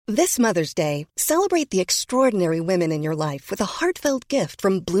This Mother's Day, celebrate the extraordinary women in your life with a heartfelt gift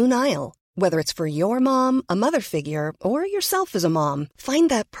from Blue Nile. Whether it's for your mom, a mother figure, or yourself as a mom, find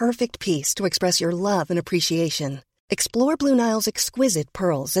that perfect piece to express your love and appreciation. Explore Blue Nile's exquisite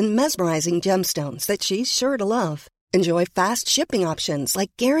pearls and mesmerizing gemstones that she's sure to love. Enjoy fast shipping options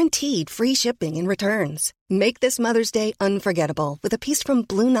like guaranteed free shipping and returns. Make this Mother's Day unforgettable with a piece from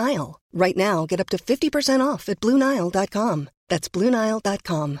Blue Nile. Right now, get up to 50% off at BlueNile.com. That's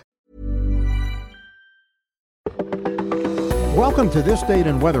BlueNile.com. Welcome to This Date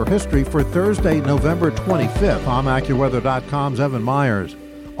in Weather History for Thursday, November 25th. I'm AccuWeather.com's Evan Myers.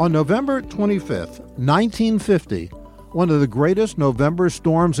 On November 25th, 1950, one of the greatest November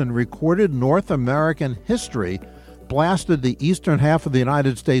storms in recorded North American history blasted the eastern half of the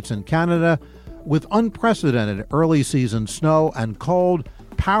United States and Canada with unprecedented early season snow and cold,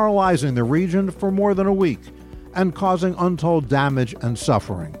 paralyzing the region for more than a week and causing untold damage and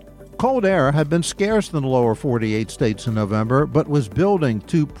suffering. Cold air had been scarce in the lower 48 states in November, but was building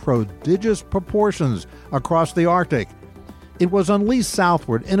to prodigious proportions across the Arctic. It was unleashed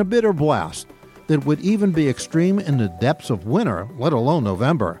southward in a bitter blast that would even be extreme in the depths of winter, let alone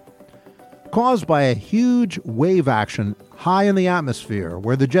November. Caused by a huge wave action high in the atmosphere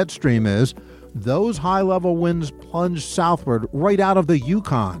where the jet stream is, those high-level winds plunged southward right out of the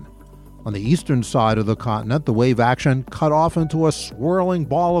Yukon. On the eastern side of the continent, the wave action cut off into a swirling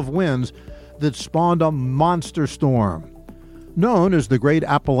ball of winds that spawned a monster storm. Known as the Great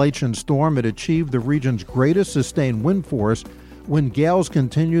Appalachian Storm, it achieved the region's greatest sustained wind force when gales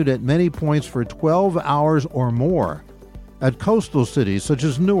continued at many points for 12 hours or more. At coastal cities such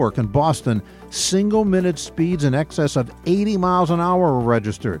as Newark and Boston, single-minute speeds in excess of 80 miles an hour were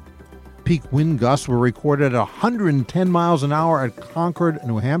registered. Peak wind gusts were recorded at 110 miles an hour at Concord,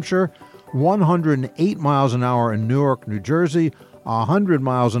 New Hampshire, 108 miles an hour in Newark, New Jersey, 100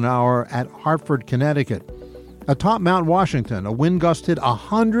 miles an hour at Hartford, Connecticut. Atop Mount Washington, a wind gust hit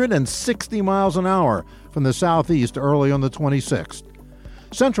 160 miles an hour from the southeast early on the 26th.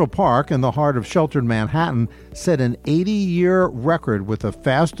 Central Park, in the heart of sheltered Manhattan, set an 80-year record with the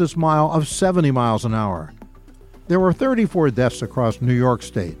fastest mile of 70 miles an hour. There were 34 deaths across New York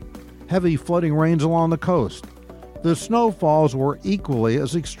State. Heavy flooding rains along the coast. The snowfalls were equally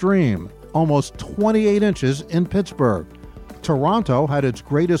as extreme, almost 28 inches in Pittsburgh. Toronto had its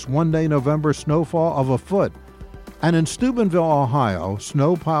greatest one-day November snowfall of a foot. And in Steubenville, Ohio,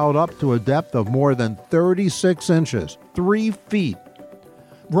 snow piled up to a depth of more than 36 inches, 3 feet.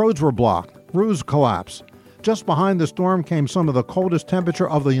 Roads were blocked, roofs collapsed. Just behind the storm came some of the coldest temperature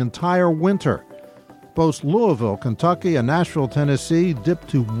of the entire winter. Both Louisville, Kentucky, and Nashville, Tennessee dipped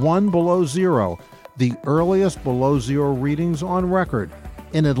to 1 below zero, the earliest below zero readings on record.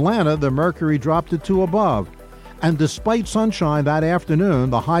 In Atlanta, the mercury dropped to 2 above. And despite sunshine that afternoon,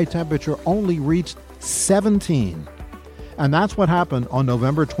 the high temperature only reached 17. And that's what happened on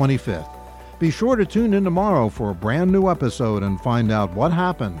November 25th. Be sure to tune in tomorrow for a brand new episode and find out what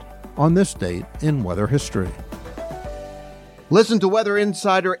happened on this date in weather history. Listen to Weather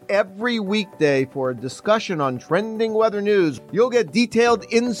Insider every weekday for a discussion on trending weather news. You'll get detailed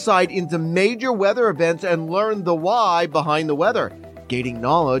insight into major weather events and learn the why behind the weather, gaining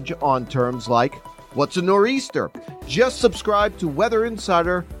knowledge on terms like what's a nor'easter. Just subscribe to Weather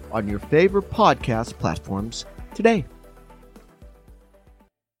Insider on your favorite podcast platforms today.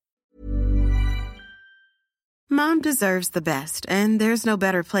 Mom deserves the best, and there's no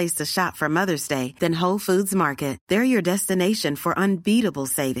better place to shop for Mother's Day than Whole Foods Market. They're your destination for unbeatable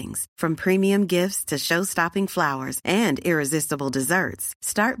savings, from premium gifts to show-stopping flowers and irresistible desserts.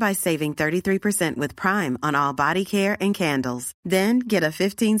 Start by saving 33% with Prime on all body care and candles. Then get a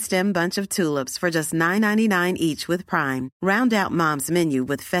 15-stem bunch of tulips for just $9.99 each with Prime. Round out Mom's menu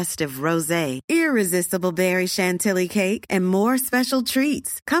with festive rosé, irresistible berry chantilly cake, and more special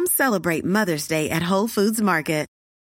treats. Come celebrate Mother's Day at Whole Foods Market.